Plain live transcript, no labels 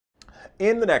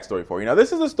in the next story for you. Now,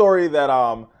 this is a story that,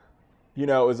 you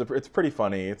know, it's pretty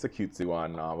funny. It's a cutesy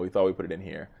one. We thought we'd put it in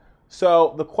here.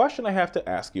 So the question I have to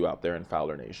ask you out there in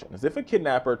Fowler Nation is, if a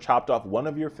kidnapper chopped off one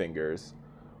of your fingers,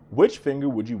 which finger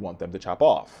would you want them to chop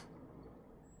off?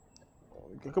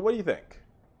 What do you think?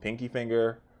 Pinky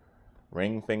finger,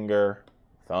 ring finger,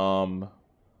 thumb,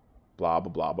 blah,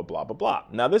 blah, blah, blah, blah, blah, blah.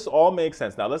 Now, this all makes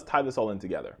sense. Now, let's tie this all in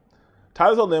together. Tie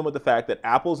this all in with the fact that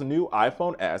Apple's new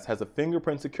iPhone S has a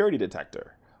fingerprint security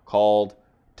detector called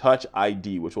Touch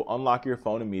ID, which will unlock your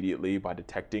phone immediately by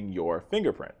detecting your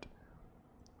fingerprint,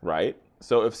 right?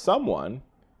 So if someone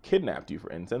kidnapped you,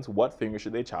 for instance, what finger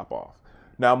should they chop off?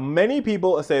 Now, many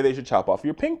people say they should chop off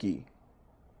your pinky.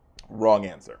 Wrong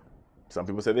answer. Some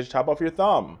people say they should chop off your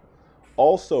thumb.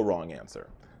 Also wrong answer.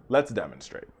 Let's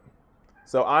demonstrate.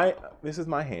 So this is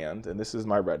my hand, and this is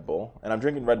my Red Bull, and I'm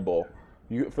drinking Red Bull.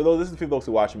 This is for folks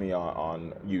who watch me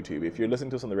on YouTube. If you're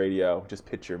listening to us on the radio, just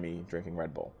picture me drinking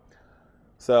Red Bull.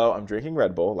 So I'm drinking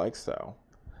Red Bull like so.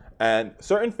 And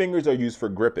certain fingers are used for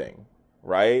gripping,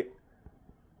 right?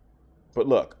 But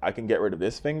look, I can get rid of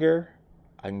this finger.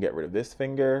 I can get rid of this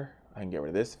finger. I can get rid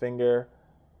of this finger.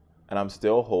 And I'm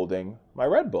still holding my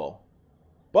Red Bull.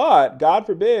 But God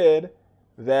forbid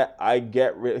that I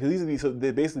get rid, because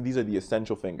basically these are the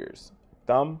essential fingers.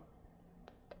 Thumb,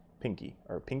 pinky,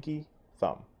 or pinky,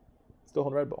 thumb. Still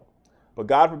holding Red Bull. But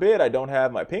God forbid I don't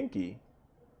have my pinky.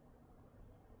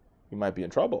 You might be in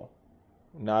trouble.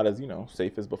 Not as,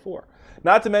 safe as before.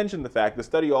 Not to mention the fact the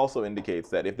study also indicates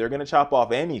that if they're going to chop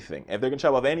off anything, if they're going to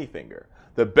chop off any finger,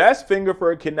 the best finger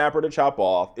for a kidnapper to chop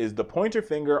off is the pointer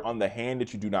finger on the hand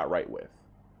that you do not write with.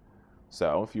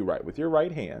 So if you write with your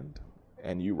right hand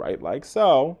and you write like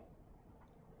so,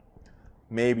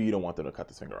 maybe you don't want them to cut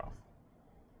this finger off.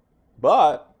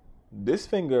 But this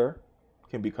finger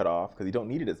can be cut off because you don't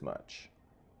need it as much.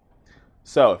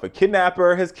 So if a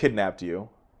kidnapper has kidnapped you,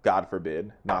 God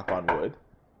forbid, knock on wood,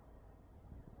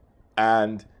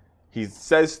 and he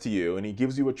says to you, and he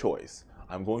gives you a choice,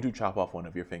 I'm going to chop off one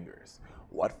of your fingers.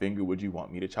 What finger would you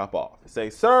want me to chop off?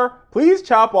 Say, sir, please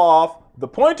chop off the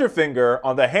pointer finger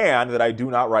on the hand that I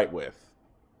do not write with.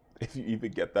 If you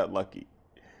even get that lucky.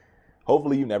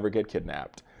 Hopefully you never get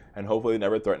kidnapped, and hopefully you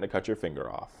never threaten to cut your finger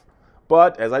off.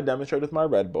 But as I demonstrated with my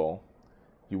Red Bull,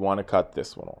 you want to cut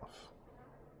this one off.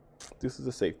 This is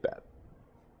a safe bet.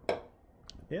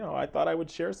 I thought I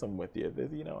would share some with you.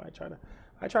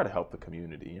 I try to help the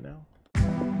community,